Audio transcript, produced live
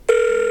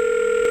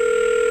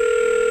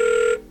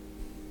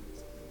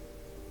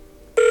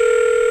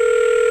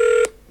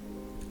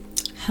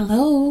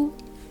Hello,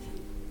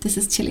 this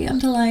is Chili on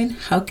the line.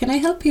 How can I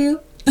help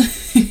you?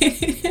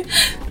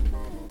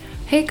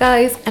 Hey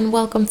guys, and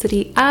welcome to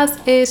the As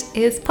It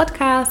Is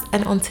podcast.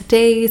 And on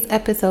today's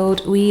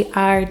episode, we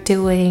are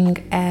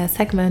doing a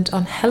segment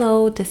on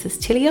Hello, this is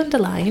Chili on the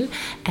line,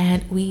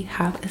 and we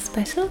have a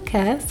special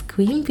guest,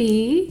 Queen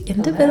Bee,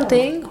 in the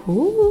building.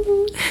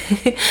 Ooh.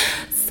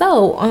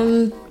 So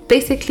on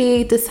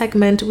basically this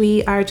segment,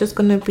 we are just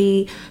going to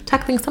be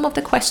tackling some of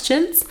the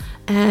questions,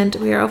 and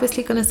we are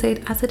obviously going to say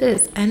it as it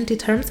is. And the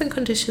terms and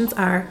conditions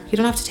are, you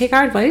don't have to take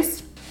our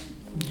advice.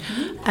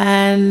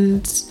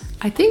 And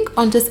I think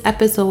on this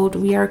episode,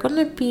 we are going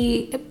to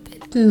be a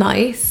bit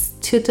nice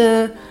to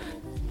the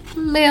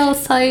male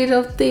side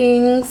of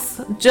things.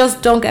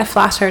 Just don't get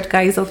flattered,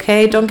 guys,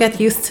 okay? Don't get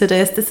used to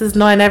this. This is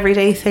not an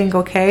everyday thing,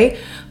 okay?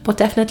 But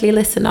definitely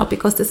listen up,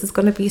 because this is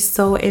going to be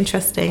so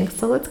interesting.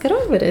 So let's get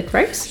on with it,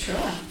 right? Sure.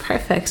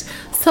 Perfect.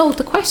 So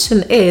the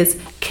question is,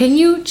 can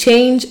you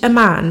change a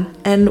man?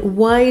 And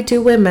why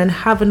do women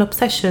have an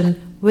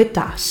obsession with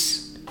that?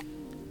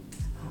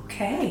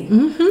 Okay.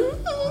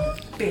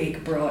 Mm-hmm.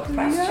 Big, broad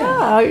question.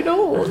 Yeah, I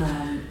know.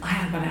 I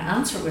am going to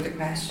answer it with a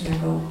question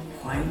and go,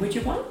 why would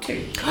you want to?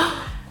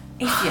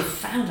 If you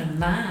found a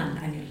man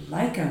and you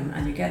like him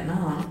and you're getting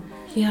on,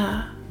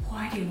 Yeah.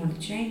 why do you want to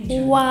change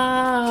him?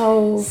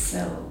 Wow.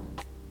 So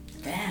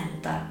then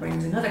that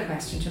brings another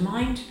question to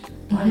mind.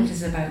 What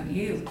is it about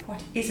you?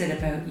 What is it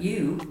about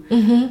you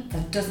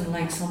that doesn't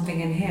like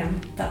something in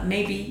him that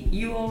maybe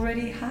you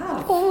already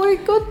have? Oh my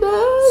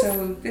goodness.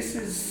 So this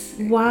is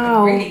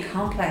Wow. a really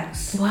complex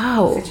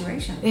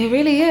situation. It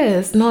really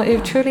is. No,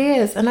 it truly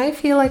is. And I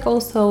feel like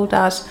also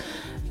that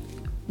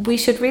we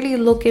should really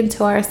look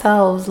into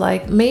ourselves.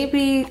 Like,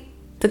 maybe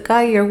the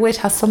guy you're with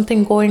has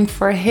something going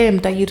for him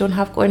that you don't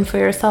have going for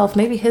yourself.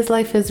 Maybe his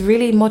life is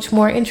really much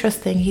more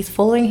interesting. He's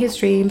following his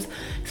dreams.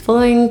 He's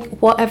following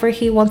whatever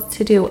he wants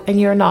to do, and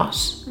you're not.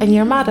 And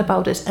you're mad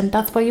about it. And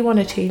that's why you want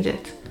to change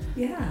it.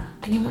 Yeah.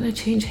 And you want to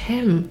change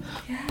him.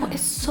 Yeah. But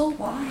it's so...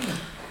 Why?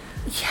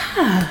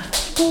 Yeah.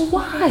 But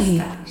why? Is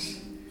that?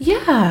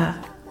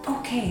 Yeah.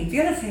 Okay,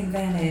 the other thing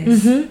then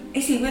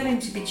is he willing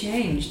to be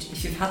changed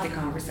if you've had the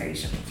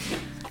conversation?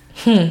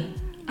 And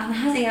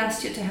has he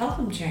asked you to help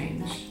him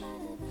change?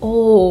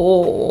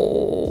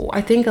 Oh,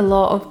 I think a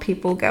lot of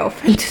people get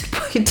offended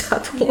by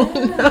that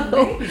one. Yeah,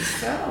 maybe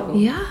so.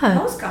 Yeah.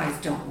 Most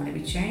guys don't want to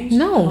be changed.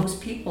 No.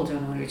 Most people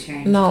don't want to be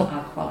changed. No.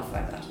 I'll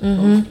qualify that.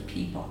 Most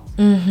people.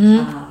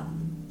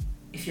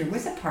 If you're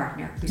with a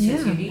partner who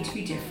says you need to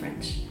be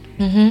different,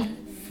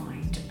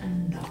 find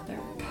another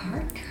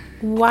partner.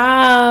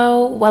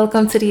 Wow.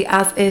 Welcome to the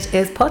As It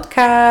Is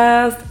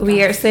podcast.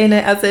 We are saying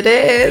it as it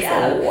is.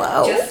 Yeah. Oh,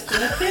 wow. Just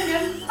an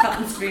opinion.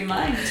 Happens to be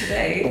mine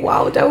today.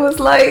 Wow, that was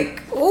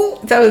like,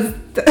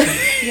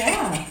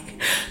 Yeah.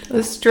 It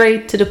was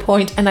straight to the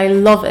point, and I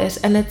love it.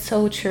 And it's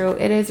so true.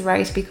 It is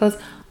right, because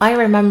I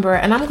remember,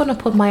 and I'm going to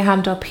put my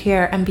hand up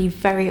here and be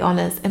very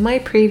honest. In my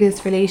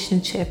previous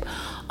relationship,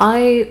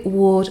 I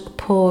would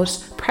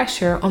put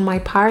pressure on my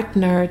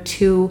partner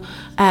to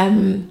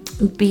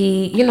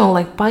be,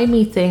 like, buy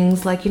me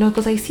things, like,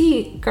 because I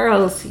see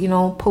girls,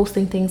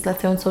 posting things,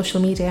 let's say on social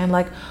media, and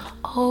like,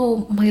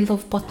 oh, my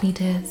love bought me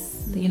this,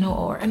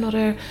 or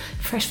another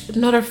fresh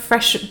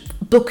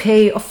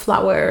bouquet of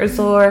flowers,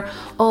 or,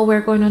 oh,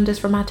 we're going on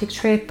this romantic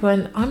trip,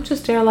 and I'm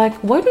just there like,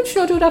 why don't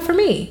you not do that for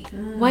me?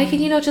 Why can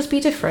you not just be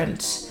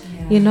different?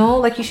 Yeah.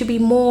 Like, you should be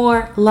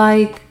more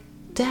like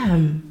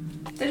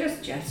them. They're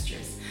just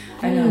gestures.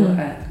 I know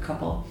a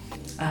couple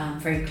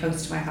very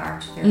close to my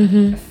heart.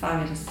 They're a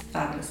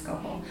fabulous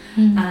couple.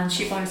 And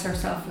she buys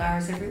herself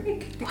flowers every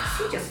week because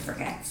he just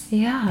forgets.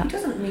 Yeah. He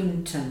doesn't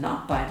mean to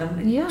not buy them.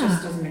 It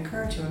just doesn't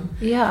occur to him.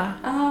 Yeah.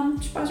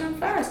 She buys her own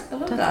flowers. I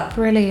love That's that.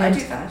 brilliant. I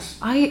do that.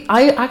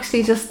 I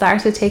actually just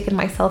started taking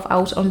myself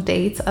out on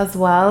dates as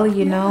well,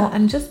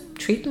 and just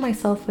treating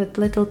myself with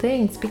little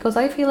things, because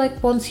I feel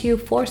like once you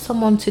force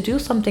someone to do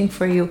something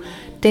for you,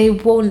 they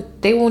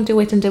won't do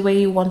it in the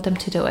way you want them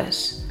to do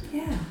it.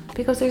 Yeah.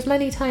 Because there's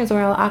many times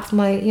where I'll ask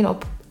my,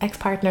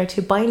 ex-partner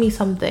to buy me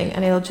something,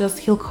 and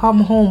he'll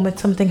come home with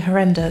something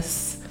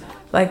horrendous,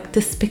 like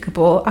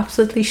despicable,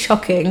 absolutely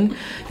shocking,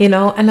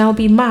 and I'll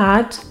be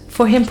mad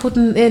for him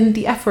putting in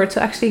the effort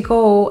to actually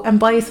go and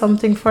buy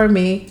something for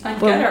me. And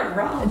get it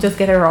wrong. Just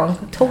get it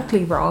wrong.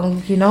 Totally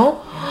wrong,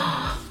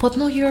 But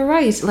no, you're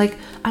right. Like,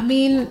 I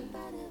mean,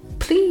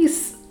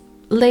 please,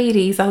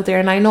 ladies out there,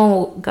 and I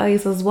know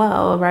guys as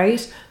well,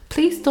 right?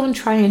 Please don't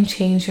try and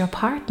change your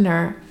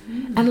partner.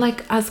 And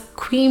like, as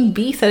Queen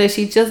Bee said it,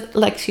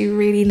 she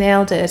really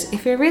nailed it.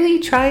 If you're really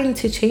trying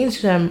to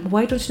change them,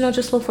 why don't you not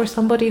just look for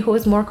somebody who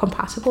is more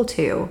compatible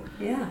to you?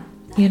 Yeah.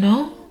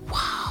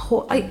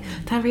 Wow.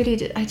 That really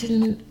did. I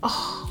didn't.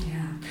 Oh.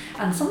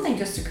 Yeah. And something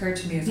just occurred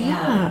to me as well.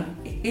 Yeah.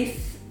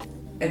 If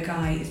a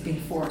guy is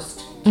being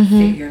forced to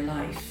fit your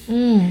life,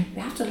 you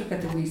have to look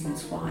at the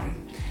reasons why.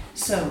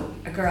 So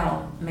a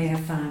girl may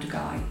have found a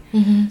guy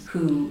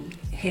who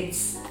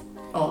hits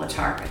all the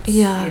targets.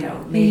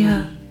 Yeah.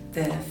 Maybe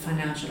the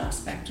financial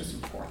aspect is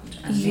important,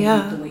 and Yeah.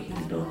 maybe the way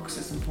he looks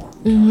is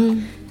important, Mhm.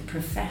 or the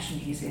profession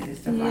he's in is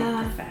the Yeah.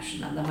 right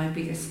profession, and there might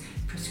be this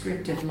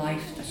prescriptive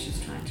life that she's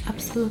trying to live.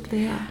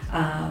 Absolutely,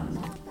 yeah.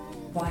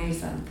 Why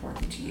is that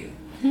important to you?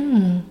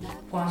 Hmm.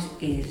 What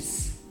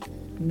is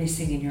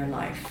missing in your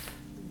life?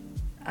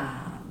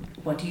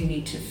 What do you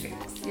need to fix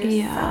yourself?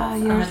 Yeah,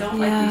 And I don't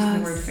like using the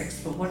yes. word fix,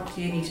 but what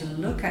do you need to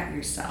look at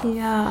yourself?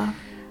 Yeah.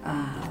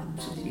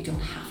 So that you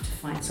don't have to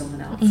find someone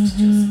else Mhm.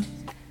 to just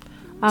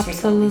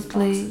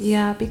Absolutely, boxes.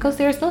 yeah, because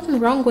there's nothing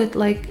wrong with,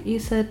 like you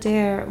said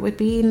there, with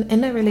being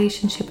in a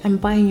relationship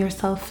and buying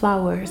yourself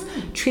flowers,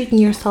 treating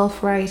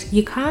yourself right.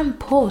 You can't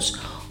put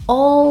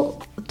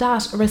all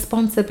that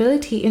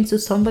responsibility into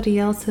somebody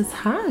else's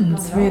hands,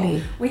 Not at all.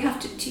 really. We have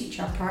to teach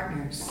our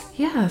partners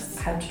Yes,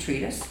 how to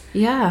treat us.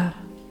 yeah,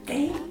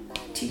 They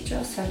teach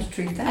us how to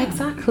treat them.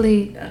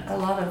 exactly. A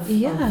lot of,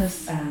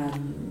 Yes.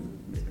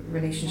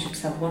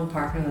 relationships have one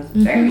partner that's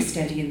Mhm. very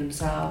steady in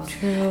themselves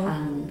True.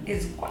 and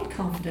is quite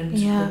confident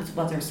Yeah. with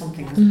whether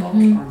something is Mhm. bugged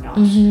or not.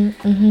 Mhm.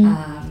 Mhm.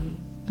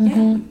 Yeah,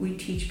 Mhm. we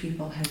teach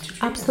people how to treat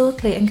us.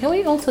 Absolutely. And can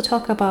we also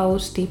talk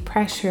about the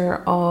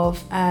pressure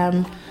of,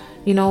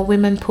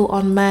 women put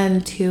on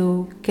men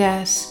to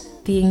get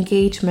the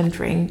engagement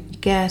ring,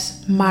 get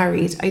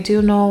married? I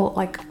do know,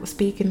 like,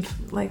 speaking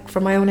like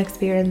from my own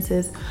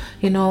experiences,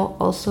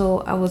 also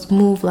I was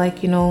moved, like,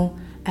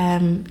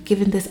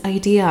 given this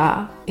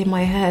idea in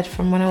my head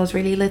from when I was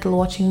really little,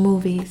 watching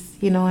movies,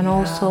 and Yeah.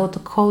 also the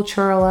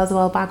cultural as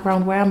well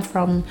background where I'm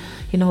from,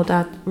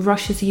 that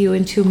rushes you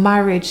into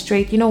marriage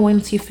straight.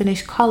 Once you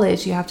finish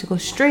college, you have to go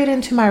straight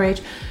into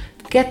marriage,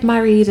 get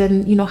married, and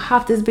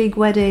have this big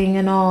wedding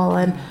and all.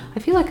 And I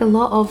feel like a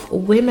lot of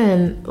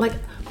women, like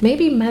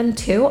maybe men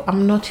too,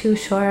 I'm not too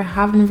sure, I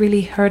haven't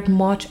really heard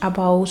much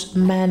about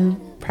men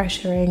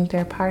pressuring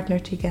their partner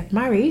to get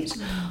married.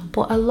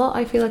 But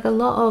I feel like a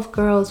lot of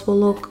girls will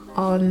look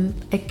on,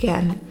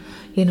 again,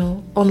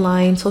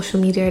 online, social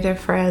media, their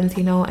friends,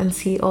 and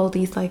see all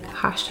these like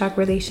hashtag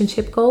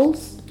relationship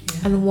goals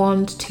and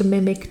want to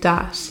mimic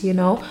that,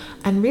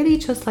 and really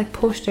just like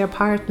push their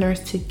partners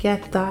to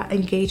get that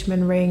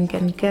engagement ring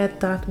and get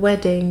that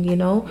wedding,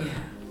 Yeah.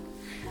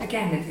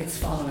 Again, it's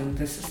following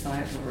the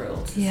societal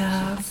rules.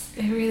 Yeah,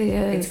 it really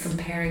is. It's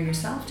comparing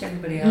yourself to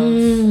everybody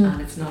else,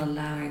 and it's not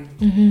allowing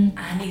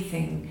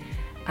anything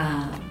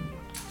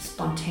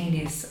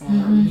spontaneous or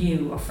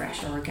new or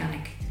fresh or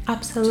organic to happen in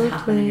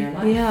Absolutely. your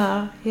life.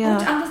 Yeah, yeah.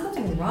 And there's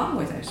nothing wrong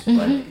with it,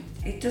 but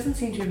it doesn't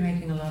seem to be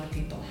making a lot of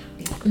people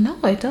happy. No,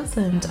 it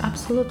doesn't.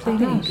 Absolutely I've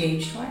been not.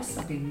 engaged twice,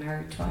 I've been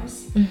married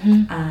twice,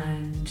 Mm-hmm.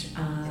 and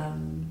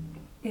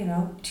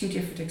two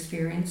different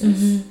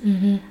experiences.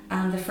 Mm-hmm.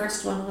 And the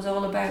first one was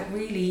all about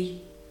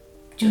really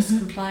just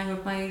complying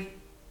with my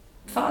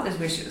father's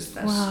wishes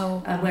that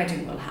Wow. a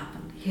wedding will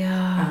happen.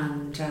 Yeah.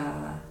 And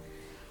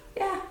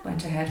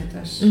went ahead with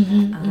it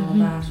Mhm, and all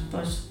that.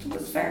 But there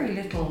was very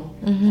little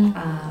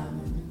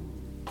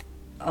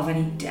of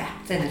any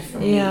depth in it for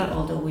me, Yeah.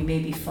 although we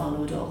maybe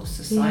followed all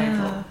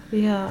societal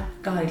Yeah.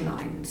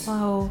 guidelines.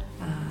 Wow.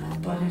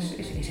 But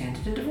it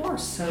ended in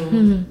divorce, so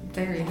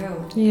there you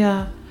go.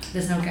 Yeah.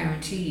 There's no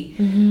guarantee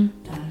Mm-hmm.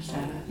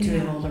 that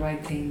doing all the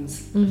right things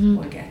Mm-hmm.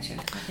 will get you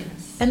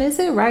happiness. And is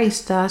it right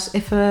that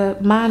if a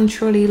man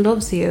truly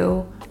loves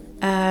you,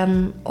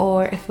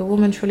 or if a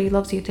woman truly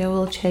loves you, they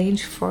will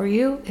change for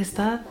you? Is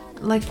that,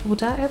 like, would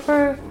that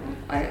ever?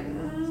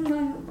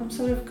 I'm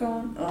sort of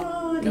going,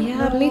 oh, I don't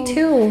Yeah, know. me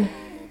too.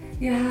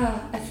 Yeah,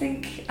 I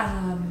think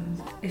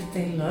if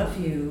they love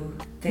you,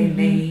 they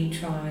may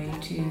try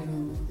to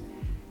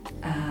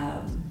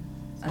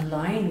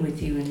align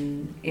with you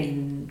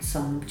in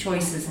some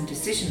choices and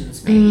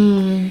decisions,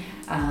 maybe.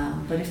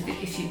 But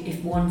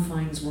if one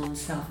finds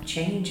oneself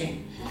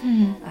changing,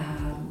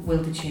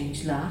 will the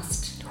change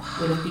last?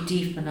 Will it be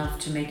deep enough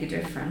to make a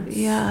difference?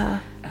 Yeah.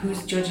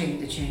 Who's judging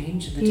the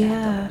change and the depth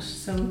Yeah. of it?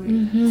 So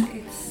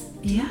it's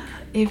Yeah,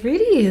 it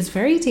really is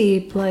very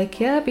deep. Like,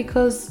 yeah,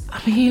 because I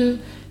mean,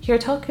 you're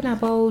talking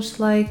about,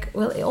 like,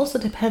 well, it also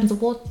depends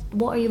what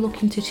are you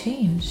looking to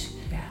change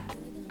yeah,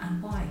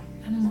 and why?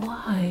 and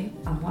why.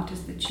 And what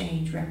does the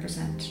change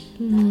represent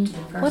to the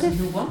What person if-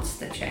 who wants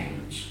the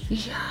change?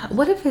 Yeah,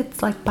 what if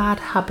it's like bad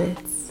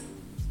habits?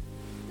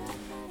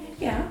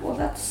 Yeah, well,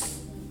 that's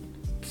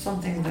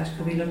something that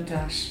could be looked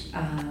at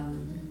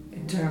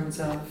in terms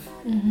of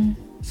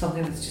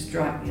something that's just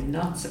driving you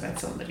nuts about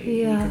somebody. You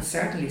Yeah. could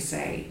certainly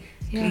say,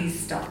 Yeah. please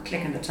stop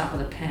clicking the top of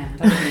the pen.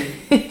 That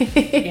would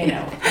be, I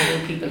know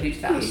people who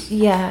do that.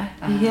 Yeah,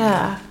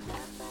 yeah.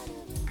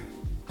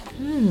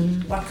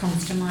 What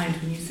comes to mind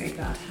when you say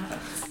bad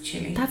habits,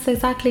 Chili? That's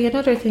exactly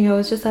another thing I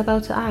was just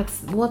about to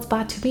ask. What's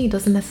bad to me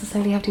doesn't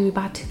necessarily have to be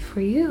bad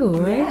for you,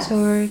 right? Yes.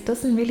 Or it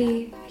doesn't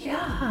really.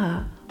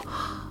 Yeah.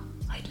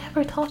 I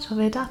never thought of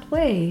it that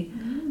way.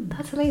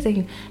 That's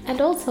amazing.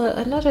 And also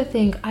another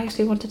thing I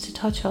actually wanted to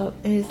touch on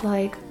is,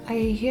 like, I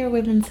hear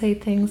women say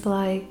things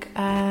like,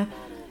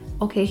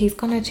 okay, he's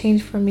gonna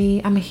change for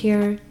me. I'm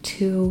here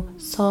to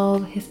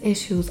solve his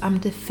issues. I'm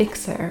the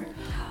fixer.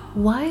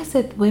 Why is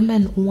it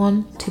women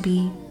want to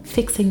be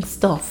fixing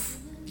stuff?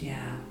 Yeah,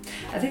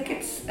 I think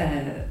it's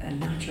a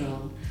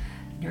natural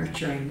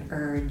nurturing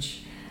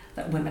urge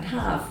that women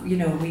have. You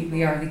know,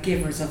 we are the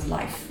givers of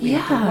life. We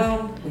have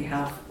the womb, we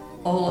have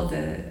all of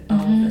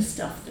the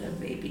stuff that a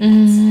baby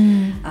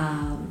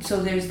needs.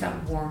 So there's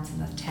that warmth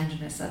and that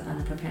tenderness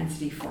and a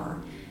propensity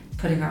for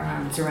putting our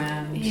arms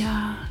around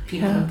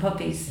people and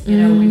puppies. You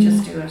know, we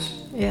just do it.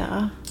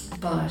 Yeah.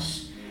 But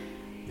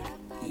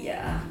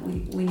yeah,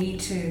 we need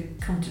to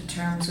come to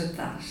terms with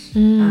that.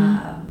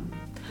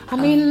 I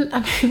mean,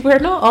 we're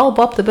not all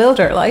Bob the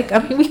Builder. Like, I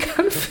mean, we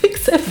can't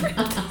fix everything.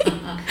 Not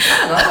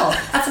at all.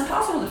 That's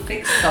impossible to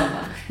fix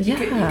someone. You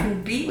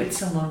can be with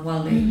someone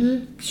while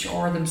they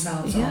shore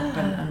themselves up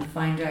and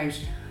find out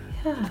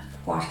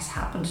what has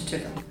happened to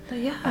them.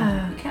 We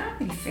can't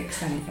really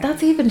fix anything.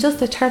 That's even just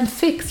the term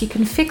fix. You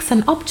can fix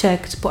an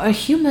object, but a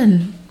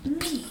human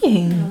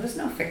being. No, there's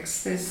no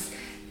fix. There's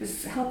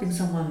helping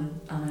someone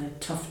on a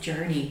tough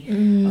journey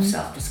of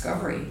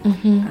self-discovery,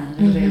 and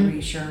a little bit of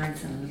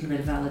reassurance and a little bit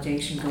of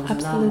validation goes a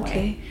long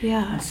way.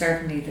 Yeah. And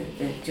certainly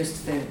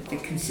the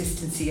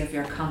consistency of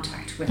your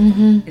contact with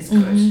them is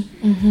good.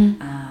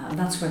 And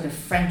that's where the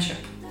friendship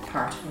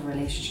part of a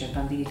relationship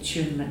and the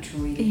attunement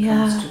really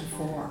comes to the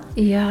fore.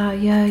 The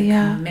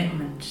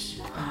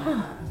commitment,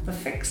 the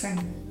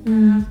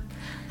fixing.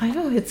 I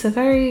know, it's a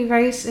very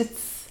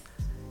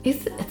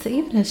it's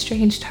even a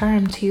strange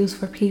term to use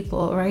for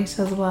people, right,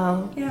 as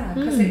well. Yeah,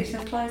 because it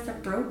implies they're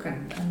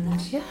broken, and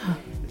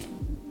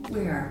we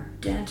are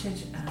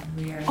dented, and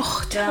we are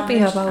tell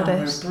me about it.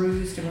 We're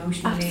bruised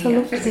emotionally, absolutely,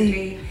 and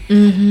physically.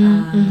 We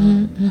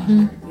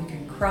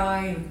can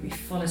cry, we can be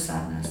full of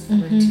sadness,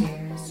 full of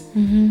tears,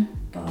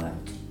 but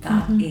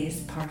that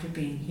is part of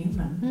being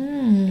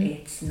human.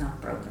 It's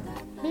not broken.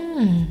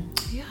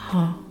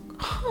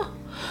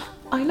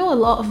 I know a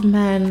lot of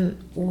men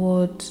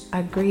would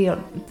agree on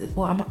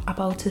what I'm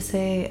about to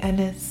say, and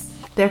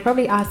they're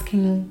probably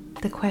asking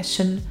the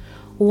question,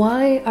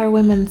 why are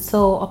women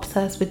so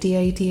obsessed with the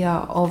idea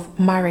of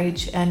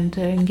marriage and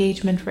the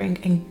engagement ring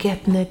and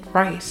getting it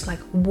right? Like,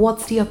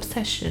 what's the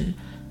obsession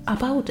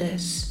about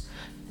it?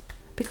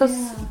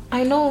 Because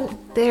I know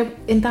they're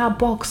in that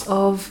box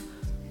of,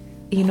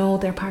 you know,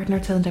 their partner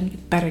telling them, you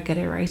better get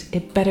it right.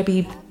 It better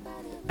be,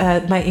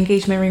 my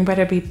engagement ring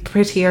better be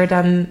prettier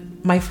than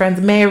my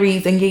friend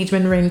Mary's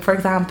engagement ring, for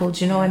example,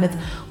 do you know, and it's,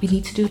 we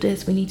need to do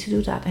this, we need to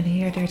do that, and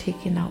here they're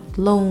taking out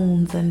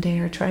loans and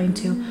they're trying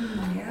to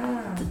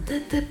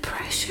the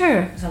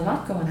pressure. There's a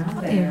lot going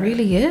on there. It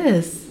really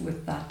is.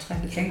 With that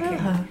type of thinking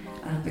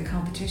and the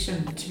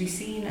competition to be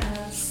seen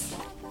as,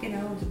 you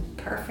know, the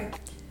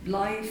perfect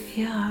life,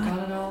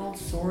 got it all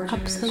sorted,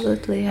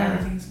 absolutely,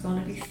 everything's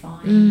gonna be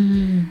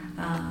fine.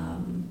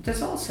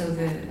 There's also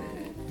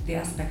the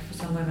aspect for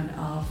some women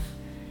of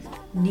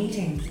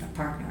needing a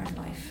partner in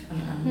life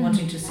and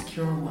wanting to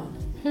secure one.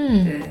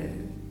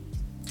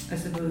 I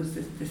suppose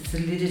the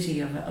solidity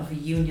of a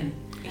union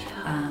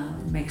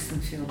makes them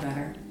feel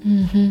better.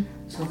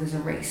 So there's a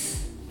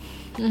race.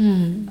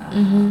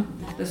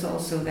 There's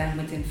also then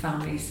within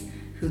families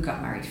who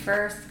got married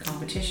first,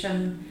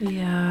 competition.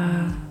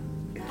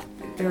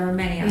 There are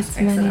many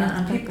aspects,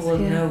 and people will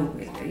know,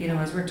 you know,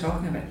 as we're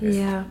talking about this,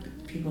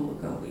 people will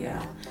go,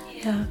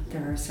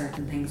 there are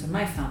certain things in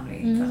my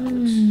family that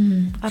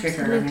would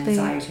trigger an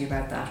anxiety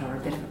about that, or a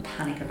bit of a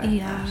panic about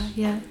that.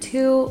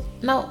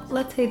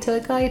 Let's say to a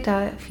guy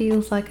that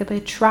feels like a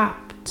bit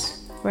trapped,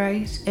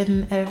 right,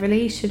 in a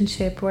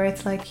relationship where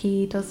it's like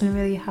he doesn't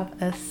really have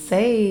a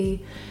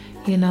say,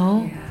 you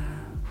know.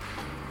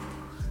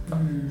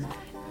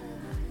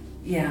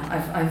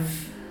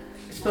 I've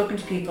spoken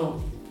to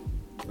people,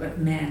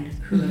 men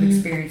who have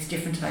experienced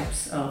different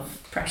types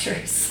of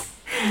pressures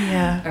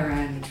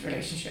around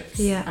relationships,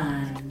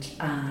 and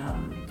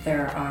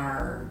there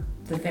are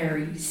the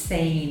very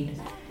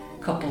sane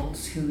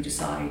couples who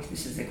decide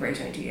this is a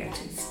great idea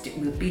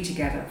we'll be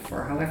together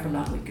for however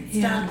long we can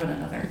stand one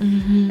another.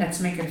 Let's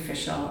make it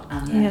official,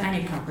 and then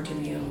any property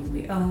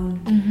we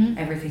own,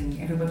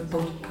 everybody,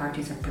 both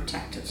parties are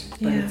protected,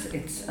 but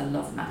it's a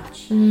love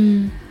match.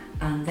 And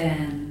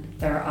then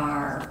there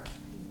are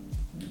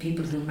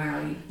people who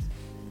marry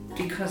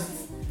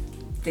because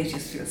they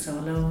just feel so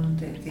alone,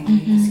 they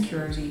need the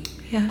security.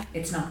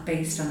 It's not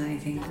based on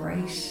anything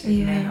great,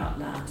 it may not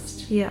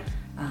last.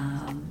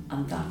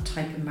 And that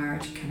type of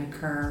marriage can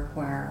occur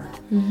where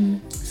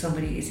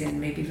somebody is in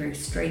maybe very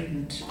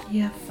straitened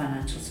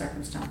financial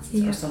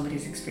circumstances, or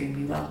somebody's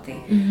extremely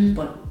wealthy,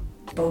 but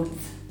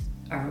both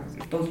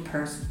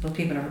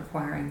people are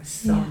requiring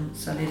some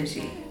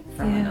solidity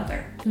from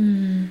another.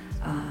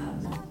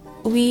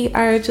 We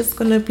are just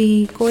going to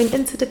be going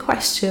into the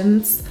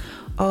questions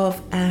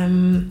of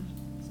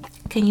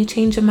can you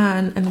change a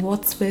man, and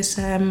what's with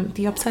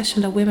the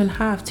obsession that women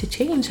have to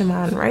change a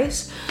man,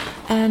 right?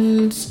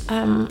 And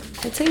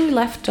I'd say we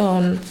left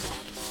on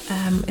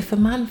if a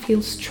man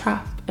feels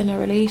trapped in a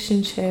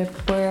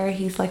relationship where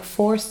he's like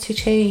forced to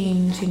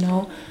change, you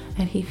know,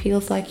 and he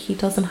feels like he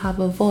doesn't have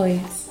a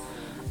voice,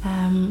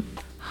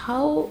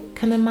 how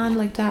can a man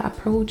like that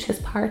approach his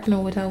partner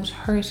without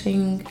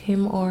hurting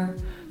him or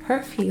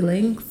her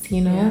feelings,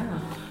 you know?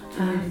 That's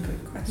a really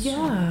good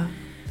question.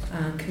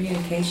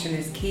 Communication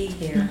is key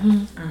here,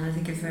 and I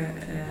think if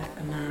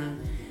a man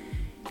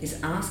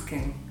is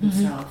asking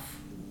himself,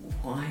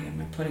 why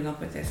am I putting up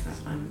with this?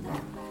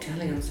 Or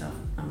telling himself,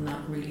 I'm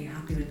not really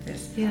happy with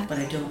this, Yes. but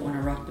I don't want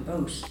to rock the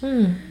boat.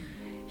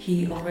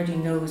 He already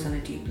knows on a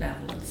deep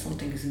level that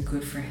something isn't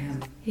good for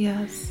him.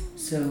 Yes.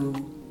 So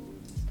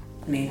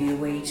maybe a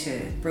way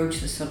to broach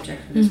the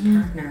subject with his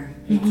partner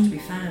needs to be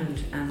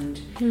found, and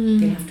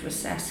they have to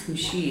assess who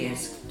she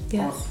is,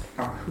 Yes.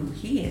 or who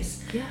he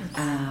is. Yes.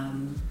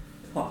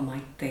 What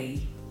might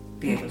they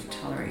be able to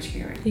tolerate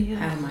hearing? Yeah.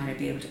 How might I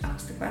be able to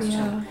ask the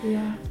question?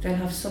 Yeah. They'll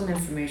have some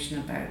information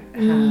about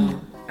how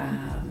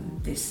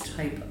this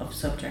type of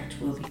subject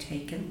will be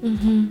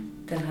taken.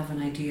 They'll have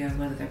an idea of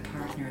whether their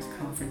partner is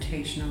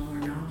confrontational or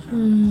not,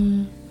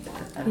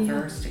 or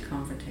adverse to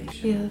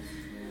confrontation. Yes.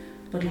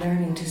 But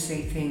learning to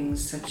say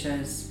things such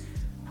as,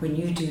 when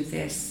you do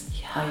this,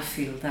 I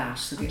feel that.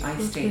 So the I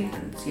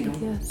statements, you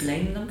don't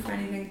blame them for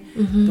anything,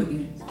 but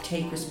you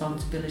take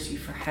responsibility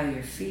for how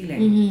you're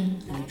feeling,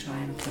 and you try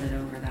and put it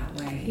over that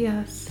way.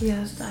 Yes. So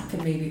that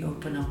can maybe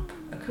open up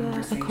a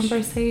conversation. A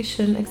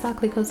conversation,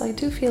 exactly, because I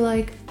do feel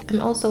like, and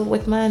also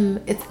with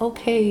men, it's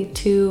okay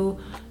to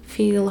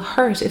feel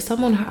hurt. If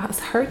someone has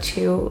hurt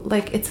you,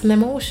 like, it's an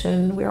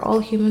emotion. We're all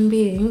human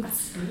beings.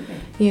 Absolutely.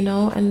 You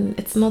know, and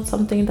it's not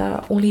something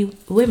that only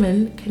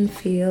women can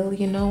feel,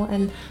 you know,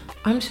 and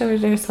I'm sure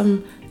there's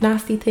some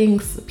nasty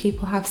things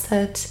people have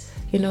said,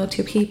 you know,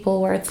 to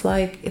people where it's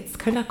like, it's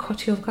kind of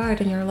caught you off guard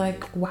and you're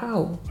like,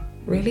 wow,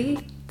 really?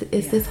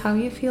 Is this how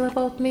you feel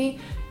about me?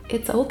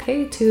 It's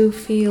okay to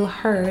feel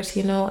hurt,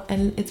 you know,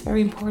 and it's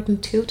very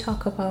important to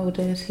talk about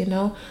it, you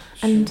know,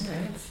 and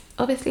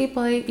obviously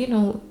by, you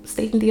know,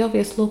 stating the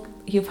obvious, look,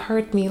 you've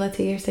hurt me, let's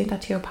say you're saying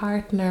that to your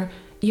partner,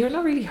 you're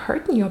not really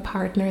hurting your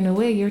partner in a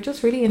way, you're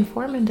just really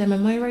informing them.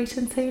 Am I right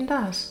in saying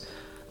that?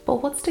 But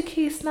what's the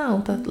case now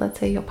that, let's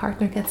say, your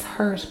partner gets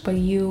hurt by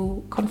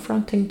you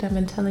confronting them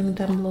and telling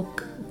them,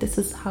 look, this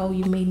is how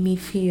you made me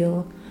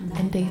feel,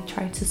 and they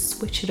try to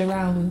switch it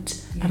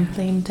around and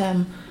blame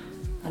them.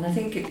 And I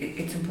think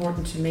it's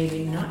important to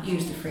maybe not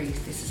use the phrase,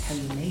 this is how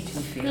you made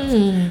me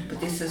feel, but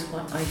this is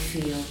what I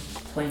feel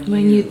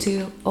when you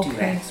do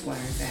X, Y, or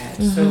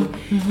Z. So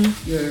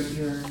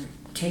you're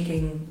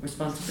taking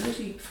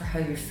responsibility for how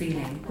you're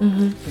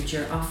feeling, but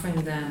you're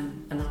offering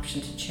them an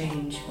option to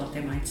change what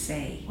they might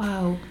say.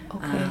 Wow.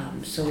 Okay.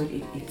 So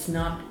it's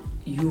not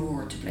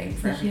you're to blame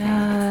for everything.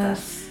 Yes.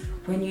 It's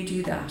that when you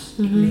do that,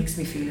 it makes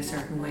me feel a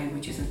certain way,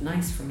 which isn't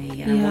nice for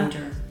me, and I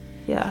wonder,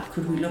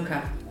 could we look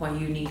at why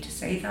you need to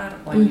say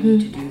that, why you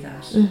need to do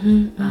that?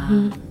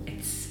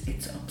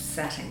 It's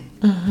upsetting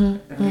the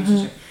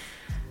relationship.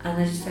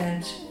 And as I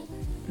said,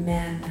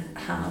 men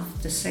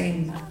have the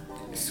same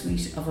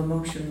suite of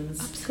emotions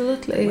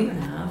absolutely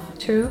women have.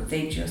 True.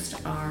 They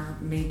just are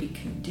maybe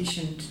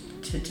conditioned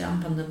to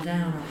dampen them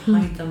down or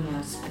hide them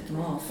or spit them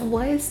off.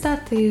 Why is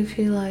that, do you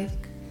feel like?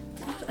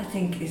 That, I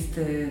think, is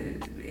the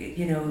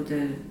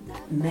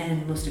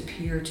men must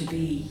appear to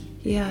be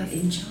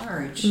in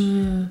charge,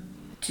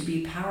 to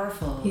be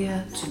powerful,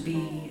 to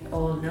be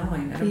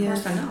all-knowing, and of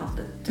course they're not.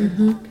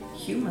 They're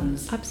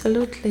humans.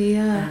 Absolutely,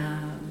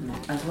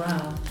 as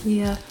well.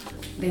 Yeah.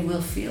 They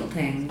will feel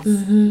things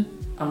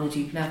on a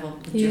deep level,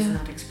 but just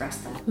not express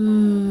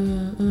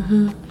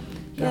them.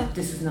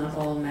 This is not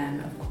all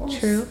men, of course.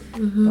 True.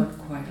 But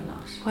quite a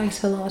lot.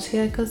 Quite a lot,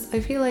 yeah, because I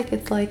feel like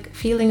it's like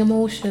feeling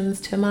emotions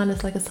to a man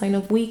is like a sign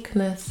of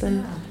weakness,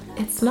 and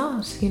it's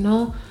not, you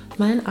know.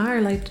 Men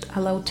are like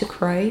allowed to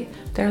cry,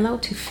 they're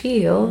allowed to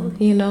feel,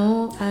 you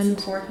know, and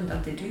it's important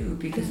that they do,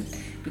 because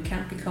we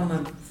can't become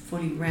a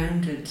fully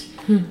rounded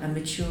and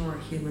mature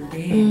human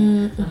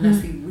being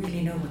unless we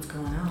really know what's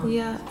going on.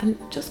 Yeah, and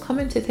just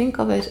coming to think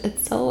of it,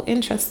 it's so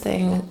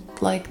interesting,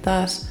 like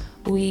that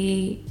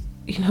we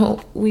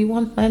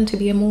want men to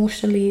be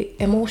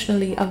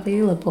emotionally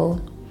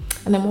available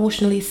and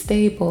emotionally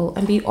stable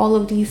and be all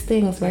of these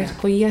things, right?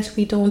 But yet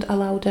we don't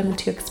allow them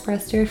to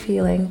express their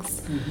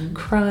feelings,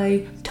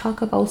 cry,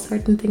 talk about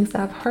certain things that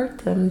have hurt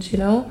them, you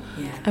know?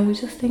 And we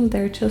just think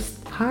they're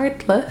just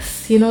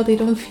heartless, you know, they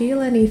don't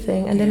feel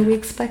anything, and then we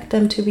expect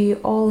them to be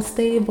all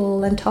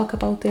stable and talk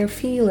about their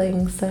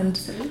feelings. And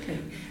absolutely.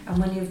 And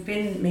when you've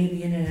been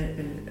maybe in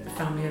a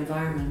family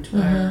environment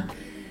where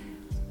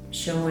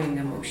showing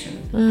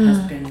emotion has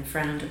been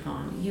frowned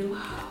upon, you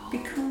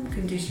become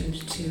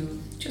conditioned to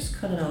just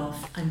cut it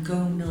off and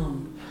go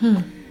numb.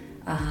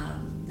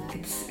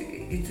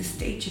 It's a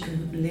state you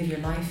can live your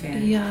life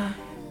in.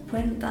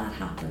 When that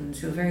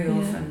happens, you'll very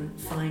often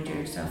find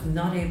yourself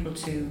not able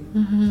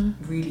to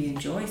really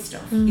enjoy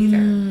stuff either.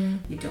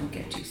 You don't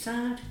get too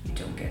sad, you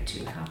don't get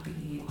too happy,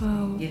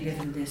 you live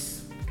in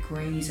this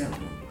grey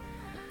zone.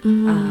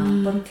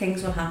 But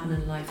things will happen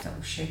in life that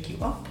will shake you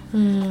up,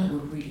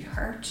 will really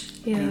hurt,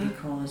 maybe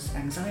cause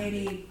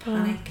anxiety,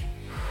 panic,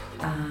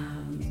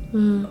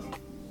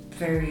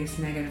 various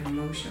negative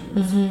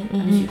emotions.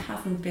 And if you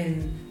haven't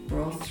been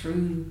brought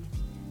through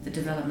the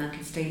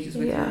developmental stages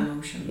with your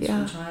emotions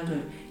from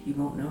childhood, you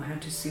won't know how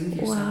to soothe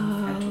yourself,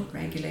 how to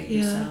regulate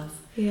yourself.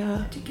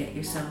 Yeah. to get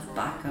yourself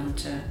back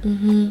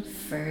onto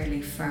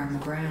fairly firm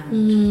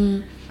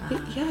ground.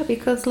 Yeah,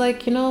 because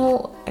like, you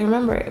know, I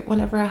remember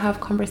whenever I have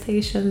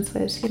conversations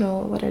with, you know,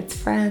 whether it's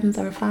friends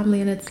or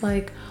family, and it's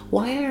like,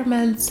 why are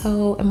men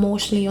so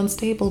emotionally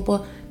unstable?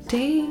 But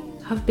they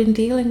have been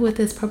dealing with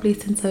this probably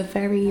since a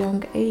very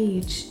young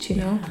age, you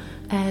know.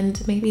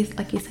 And maybe,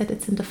 like you said,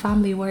 it's in the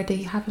family where they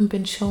haven't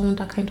been shown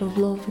that kind of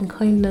love and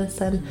kindness,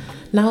 and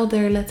now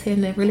they're, let's say,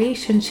 in a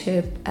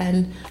relationship,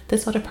 and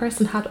this other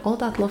person had all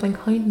that love and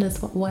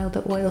kindness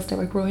whilst they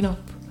were growing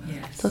up.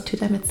 Yes. So to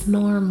them it's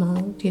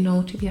normal, you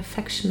know, to be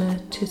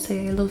affectionate, to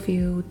say I love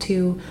you,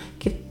 to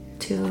give,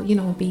 to, you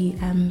know, be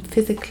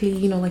physically,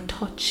 you know, like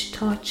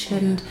touch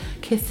and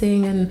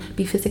kissing, and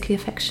be physically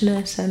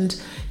affectionate,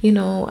 and, you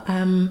know,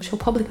 show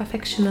public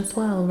affection as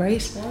well,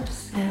 right? Of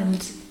course.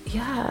 And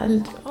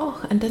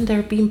and then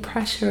they're being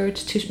pressured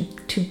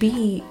to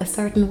be a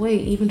certain way,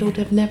 even though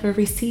they've never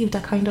received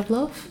that kind of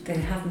love. They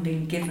haven't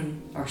been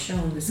given or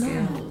shown the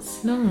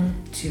skills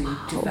to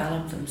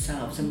develop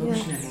themselves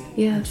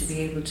emotionally, and to be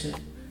able to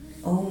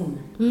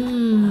own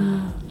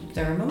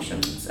their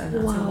emotions, and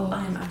that's how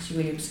I'm actually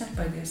really upset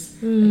by this.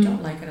 I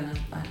don't like it, and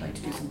I'd like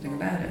to do something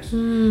about it.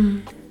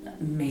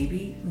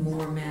 Maybe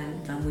more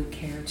men than we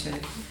care to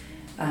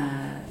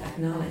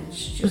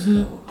acknowledge just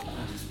go,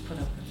 I'll just put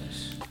up with it.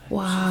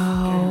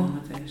 Wow.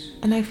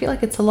 And I feel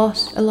like it's a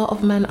lot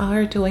of men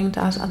are doing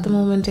that at the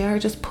moment. They are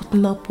just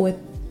putting up with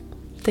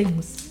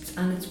things,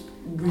 and it's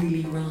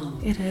really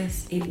wrong. It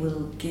is. It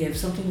will give,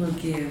 something will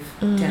give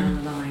down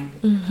the line.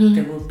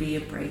 There will be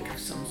a break of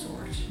some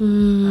sort.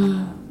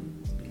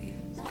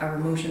 Our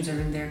emotions are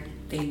in there.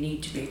 They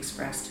need to be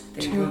expressed.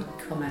 They will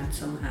come out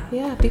somehow.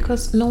 Yeah,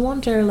 because no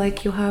wonder,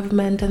 like, you have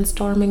men then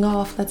storming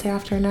off, let's say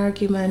after an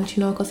argument,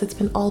 you know, because it's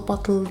been all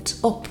bottled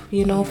up,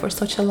 you know, for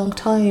such a long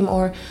time,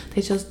 or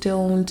they just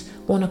don't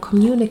want to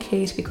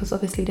communicate because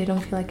obviously they don't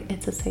feel like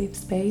it's a safe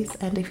space,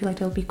 and they feel like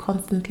they'll be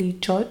constantly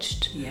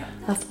judged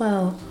as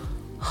well.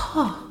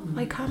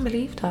 I can't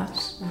believe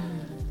that.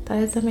 That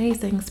is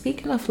amazing.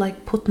 Speaking of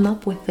like putting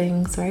up with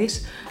things,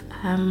 right?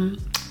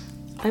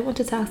 I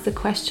wanted to ask the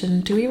question,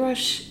 do we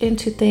rush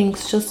into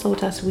things just so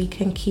that we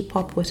can keep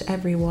up with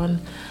everyone?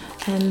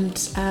 And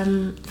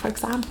for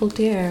example,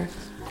 dear,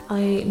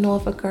 I know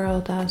of a girl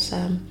that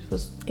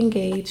was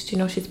engaged, you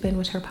know, she's been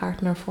with her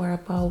partner for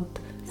about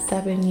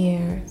 7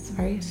 years,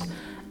 right?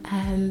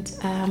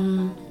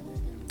 And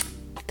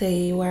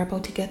they were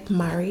about to get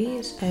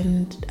married,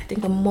 and I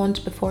think a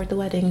month before the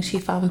wedding she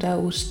found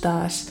out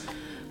that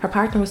her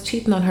partner was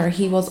cheating on her.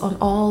 He was on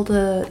all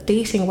the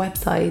dating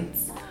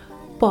websites,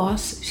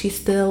 but she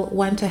still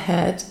went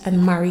ahead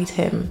and married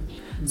him.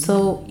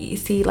 So you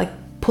see, like,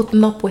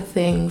 putting up with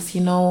things,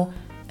 you know.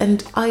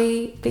 And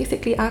I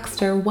basically asked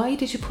her, why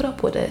did you put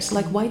up with it?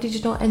 Like, why did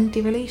you not end the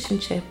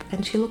relationship?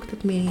 And she looked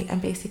at me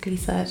and basically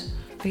said,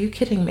 are you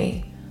kidding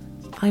me?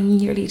 I'm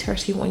nearly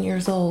 31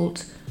 years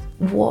old.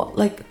 What,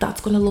 like, that's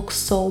gonna look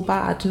so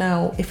bad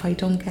now if I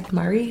don't get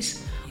married.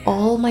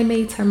 All my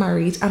mates are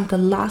married. I'm the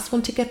last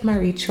one to get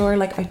married. Sure,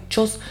 like,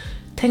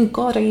 thank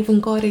God I even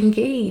got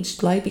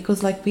engaged, like,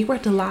 because like we were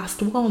the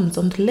last ones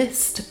on the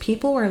list.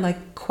 People were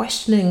like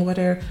questioning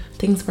whether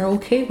things were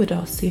okay with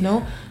us, you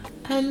know.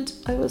 And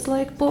I was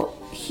like, but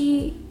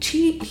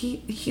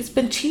he's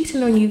been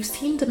cheating on you. You've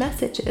seen the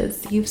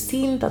messages. You've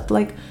seen that,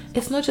 like,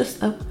 it's not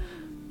just a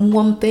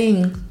one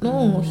thing.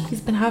 No,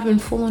 he's been having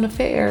full-on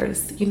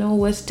affairs, you know,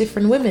 with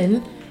different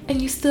women. And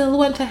you still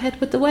went ahead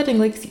with the wedding.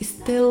 Like, you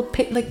still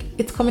paid, like,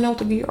 it's coming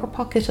out of your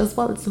pocket as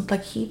well. It's not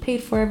like he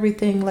paid for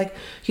everything. Like,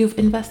 you've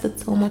invested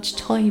so much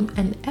time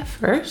and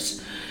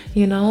effort,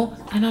 you know.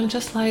 And I'm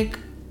just like,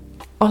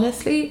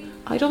 honestly,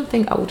 I don't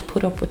think I would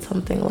put up with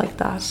something like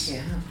that.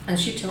 Yeah, and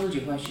she told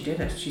you why she did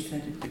it. She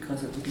said it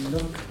because it would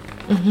look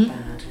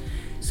bad.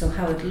 So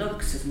how it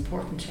looks is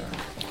important to her.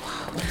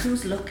 But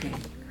who's looking,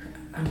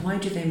 and why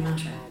do they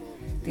matter?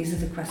 These are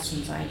the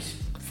questions I'd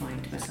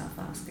find myself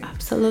asking.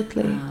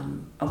 Absolutely.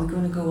 Are we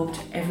going to go up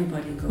to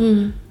everybody and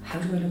go, how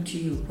do I look to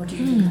you? What do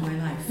you think of my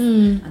life?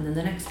 And then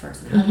the next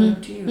person, how do I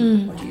look to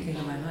you? What do you think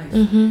of my life?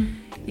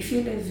 If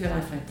you live your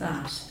life like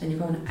that, then you're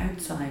going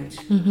outside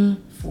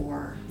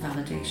for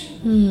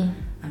validation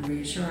and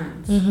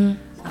reassurance.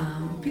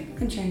 People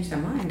can change their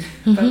mind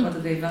about whether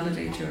they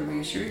validate you or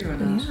reassure you or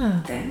not.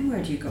 Yeah. Then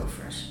where do you go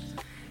for it?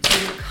 So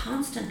you're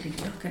constantly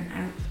looking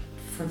out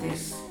for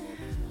this,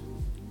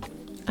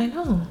 I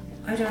know.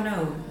 I don't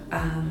know,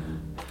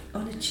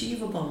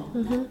 unachievable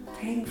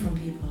thing from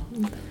people.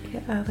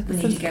 Yeah, like We a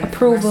need sense to get of it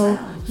for approval.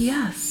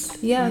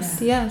 ourselves.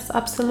 Yes,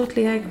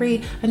 absolutely, I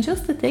agree. And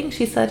just the thing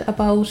she said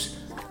about,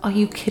 are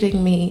you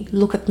kidding me?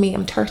 Look at me,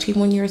 I'm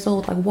 31 years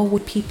old. Like, what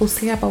would people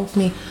say about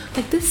me?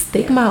 Like, this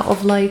stigma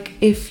of, like,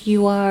 if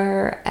you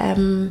are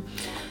 30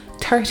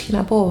 and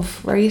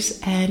above, right,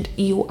 and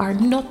you are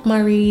not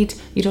married,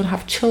 you don't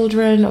have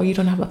children, or you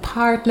don't have a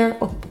partner,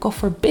 or God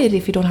forbid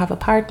if you don't have a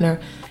partner,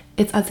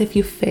 it's as if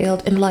you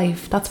failed in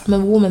life. That's from a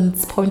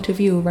woman's point of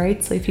view,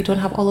 right? So if you don't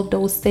have all of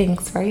those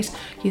things, right,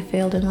 you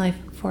failed in life.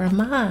 For a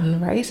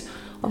man, right,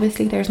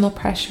 Obviously there's no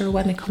pressure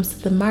when it comes to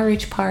the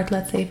marriage part,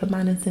 let's say if a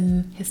man is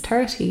in his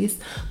 30s,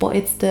 but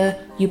it's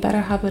you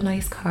better have a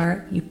nice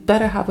car, you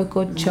better have a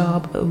good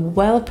job, a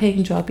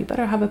well-paying job, you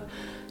better have a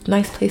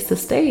nice place to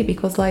stay,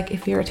 because like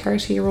if you're a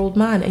 30-year-old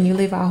man and you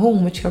live at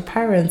home with your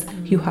parents,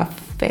 you have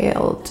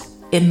failed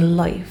in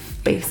life,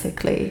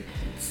 basically.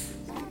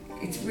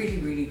 It's really,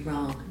 really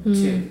wrong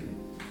to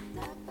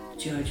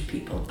judge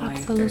people by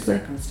their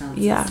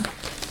circumstances. Yeah.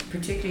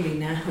 Particularly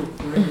now,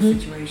 we're in a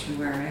situation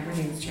where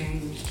everything's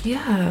changed.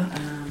 Yeah.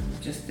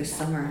 Just this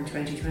summer in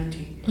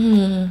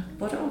 2020.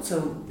 But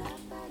also,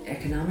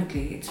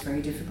 economically, it's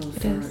very difficult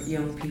for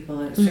young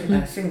people,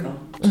 single,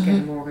 to get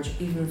a mortgage,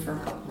 even for a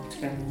couple to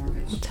get a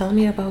mortgage. Well, tell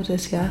me about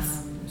it,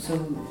 yes. So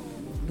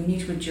we need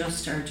to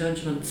adjust our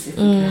judgments if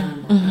we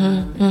can.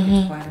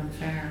 It's quite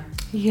unfair.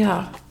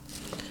 Yeah.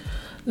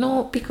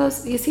 No,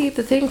 because you see,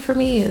 the thing for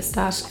me is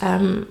that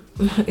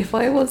if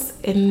I was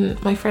in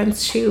my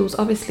friend's shoes,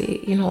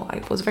 obviously, you know,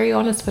 I was very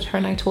honest with her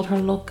and I told her,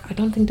 look, I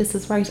don't think this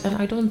is right and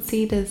I don't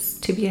see this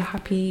to be a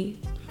happy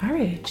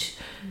marriage,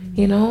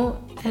 you know.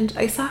 And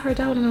I sat her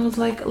down and I was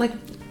like,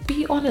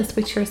 be honest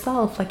with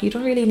yourself. Like, you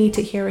don't really need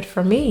to hear it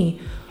from me.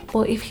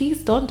 But if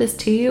he's done this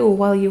to you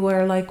while you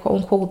were like,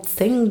 quote unquote,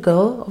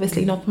 single,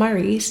 obviously not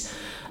married,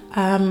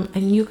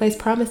 and you guys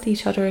promised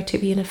each other to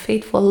be in a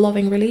faithful,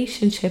 loving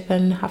relationship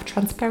and have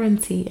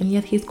transparency, and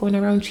yet he's going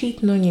around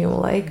cheating on you,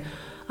 like,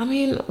 I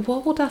mean,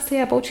 what would that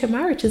say about your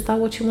marriage? Is that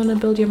what you want to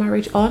build your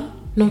marriage on?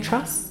 No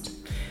trust?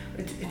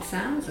 It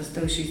sounds as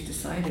though she's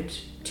decided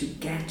to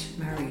get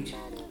married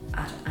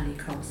at any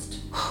cost.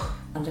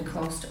 And the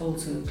cost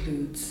also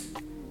includes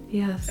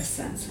a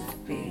sense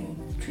of being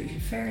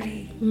treated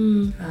fairly,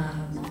 being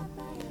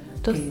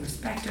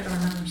respected or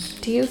not.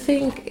 Do you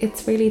think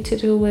it's really to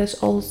do with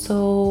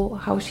also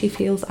how she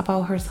feels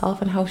about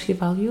herself and how she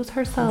values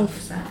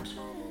herself? 100%.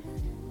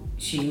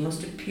 She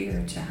must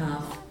appear to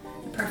have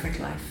the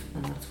perfect life,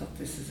 and that's what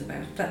this is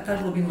about.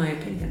 That would be my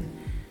opinion.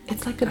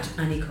 It's like at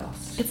any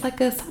cost. It's like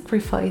a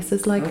sacrifice.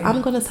 It's like,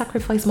 I'm going to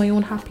sacrifice my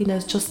own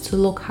happiness just to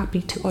look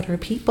happy to other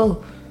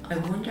people. I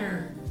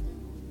wonder,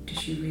 does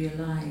she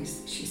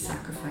realise she's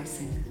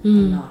sacrificing a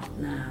lot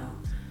now?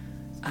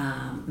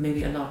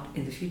 Maybe a lot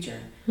in the future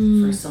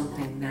for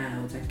something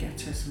now that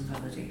gets her some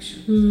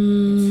validation.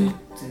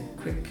 It's a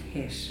quick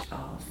hit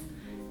of,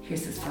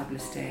 here's this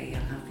fabulous day,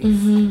 I'll have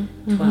these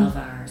 12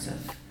 hours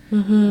of a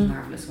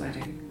marvellous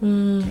wedding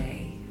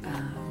day.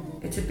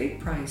 It's a big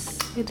price.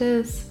 It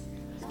is.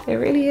 It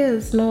really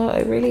is. No,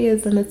 it really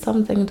is. And it's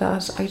something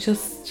that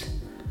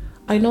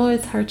I know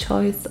it's her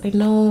choice.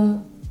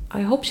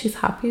 I hope she's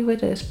happy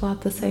with it, but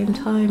at the same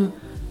time,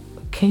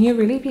 can you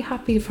really be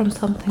happy from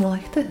something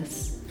like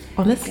this?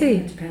 Honestly,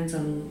 it depends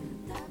on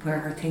where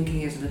her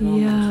thinking is at the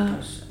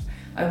moment.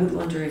 But I would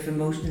wonder if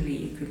emotionally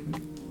you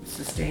could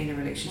sustain a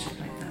relationship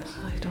like that.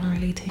 I don't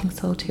really think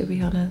so, to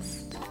be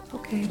honest.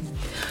 Okay.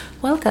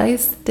 Well,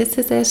 guys, this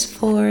is it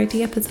for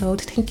the episode.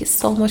 Thank you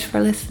so much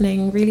for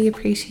listening. Really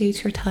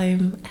appreciate your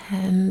time.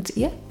 And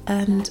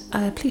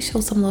please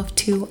show some love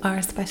to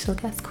our special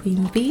guest,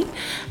 Queen Bee.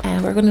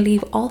 And we're going to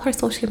leave all her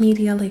social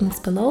media links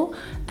below.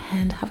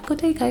 And have a good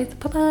day, guys.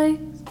 Bye-bye.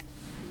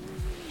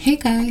 Hey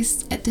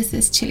guys, this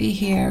is Chili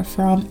here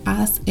from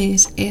As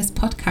It Is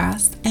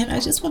podcast, and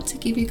I just want to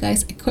give you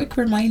guys a quick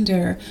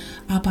reminder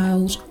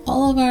about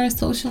all of our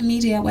social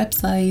media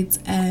websites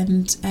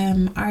and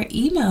our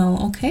email,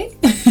 okay?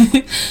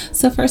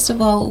 So first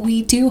of all,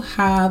 we do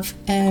have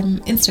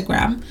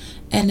Instagram,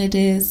 and it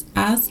is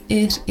As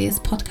It Is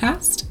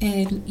podcast,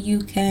 and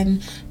you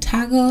can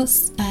tag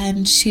us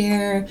and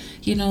share,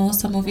 you know,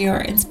 some of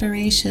your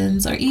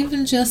inspirations, or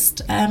even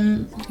just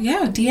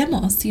DM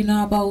us, you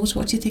know, about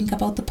what you think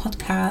about the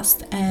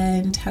podcast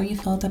and how you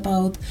felt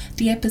about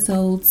the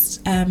episodes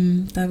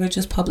that were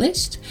just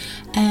published.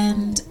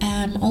 And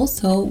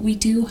also we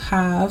do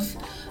have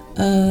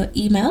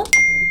email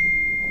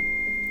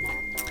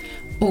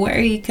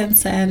where you can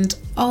send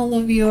all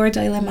of your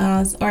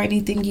dilemmas or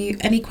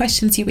any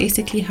questions you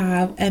basically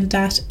have, and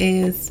that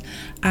is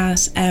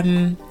at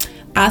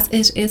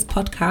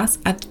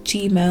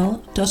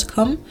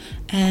asitispodcast@gmail.com,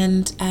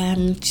 and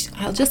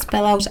I'll just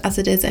spell out as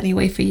it is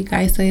anyway for you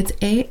guys. So it's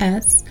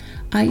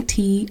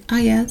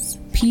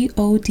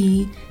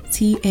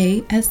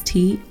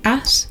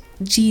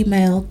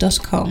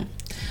asitispodcast@gmail.com.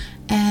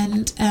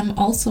 And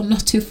also,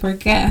 not to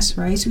forget,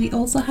 right, we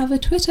also have a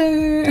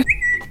Twitter.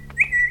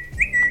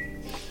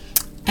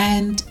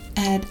 And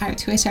our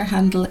Twitter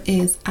handle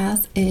is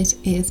As It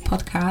Is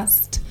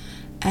Podcast.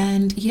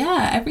 And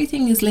yeah,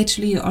 everything is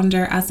literally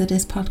under As It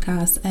Is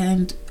Podcast,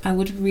 and I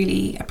would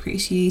really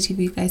appreciate if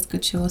you guys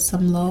could show us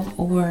some love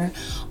over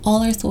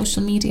all our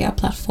social media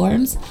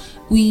platforms.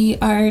 We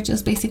are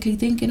just basically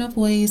thinking of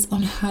ways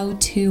on how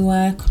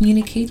to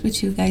communicate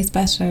with you guys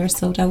better,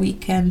 so that we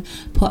can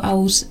put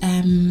out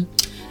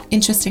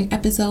interesting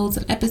episodes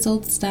and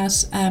episodes that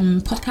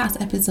podcast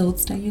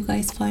episodes that you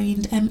guys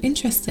find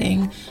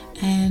interesting.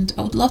 And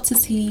I would love to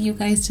see you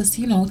guys just,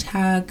 you know,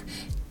 tag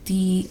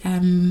the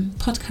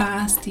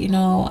podcast, you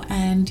know,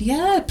 and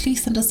yeah,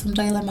 please send us some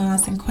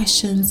dilemmas and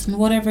questions and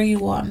whatever you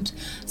want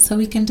so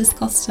we can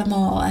discuss them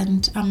all.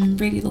 And I'm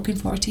really looking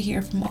forward to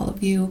hear from all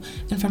of you,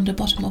 and from the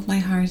bottom of my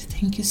heart,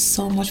 thank you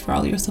so much for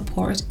all your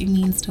support. It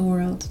means the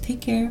world.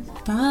 Take care.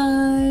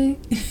 Bye.